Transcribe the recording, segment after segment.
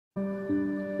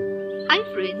Hi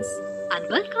friends, and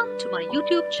welcome to my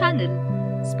YouTube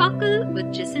channel Sparkle with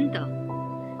Jacintha.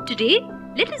 Today,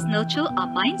 let us nurture our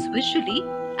minds visually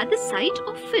at the sight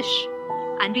of fish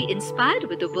and be inspired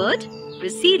with the word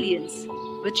resilience,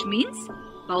 which means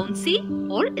bouncy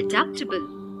or adaptable.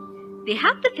 They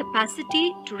have the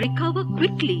capacity to recover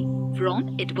quickly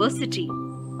from adversity.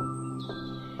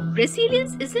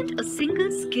 Resilience isn't a single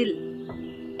skill.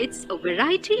 It's a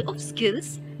variety of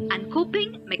skills and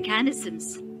coping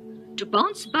mechanisms to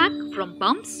bounce back from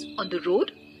bumps on the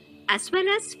road as well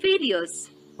as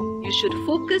failures. You should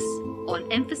focus on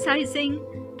emphasizing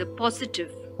the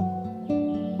positive.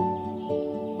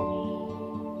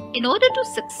 In order to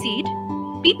succeed,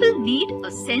 people need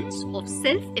a sense of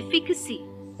self-efficacy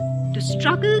to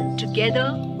struggle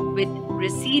together with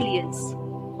resilience,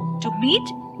 to meet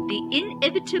the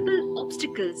inevitable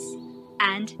obstacles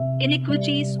and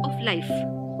inequities of life.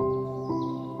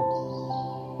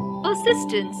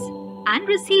 Persistence and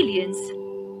resilience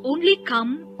only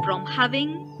come from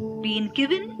having been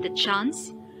given the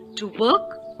chance to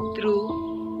work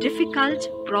through difficult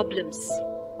problems.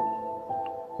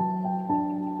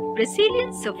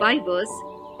 Resilient survivors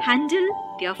handle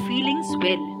their feelings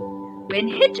well when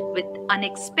hit with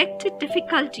unexpected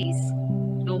difficulties,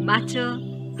 no matter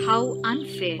how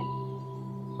unfair.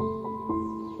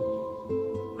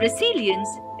 Resilience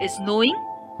is knowing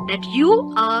that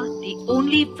you are the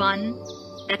only one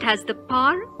that has the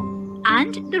power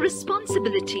and the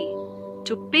responsibility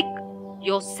to pick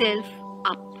yourself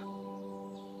up.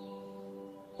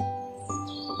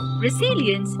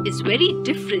 Resilience is very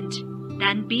different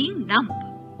than being numb.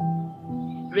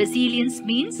 Resilience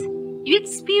means you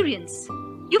experience,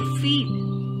 you feel,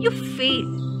 you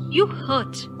fail, you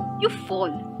hurt, you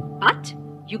fall, but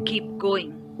you keep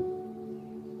going.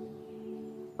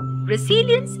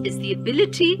 Resilience is the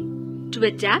ability to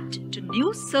adapt to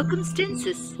new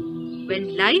circumstances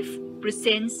when life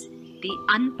presents the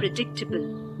unpredictable.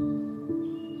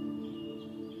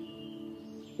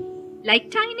 Like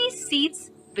tiny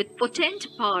seeds with potent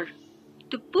power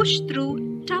to push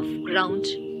through tough ground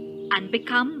and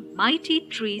become mighty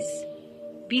trees,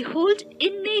 we hold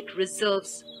innate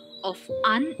reserves of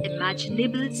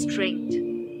unimaginable strength.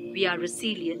 We are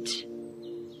resilient.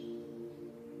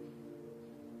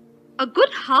 A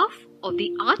good half of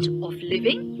the art of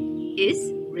living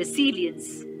is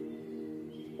resilience.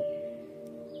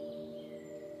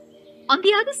 On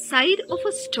the other side of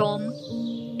a storm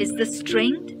is the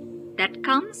strength that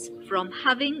comes from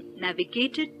having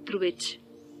navigated through it.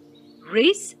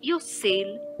 Raise your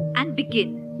sail and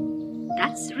begin.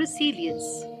 That's resilience.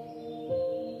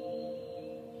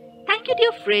 Thank you,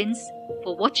 dear friends,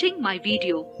 for watching my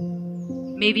video.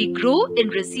 May we grow in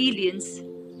resilience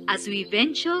as we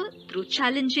venture through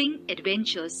challenging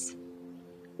adventures.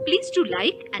 Please do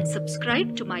like and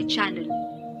subscribe to my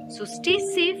channel. So stay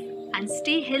safe and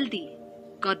stay healthy.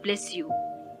 God bless you.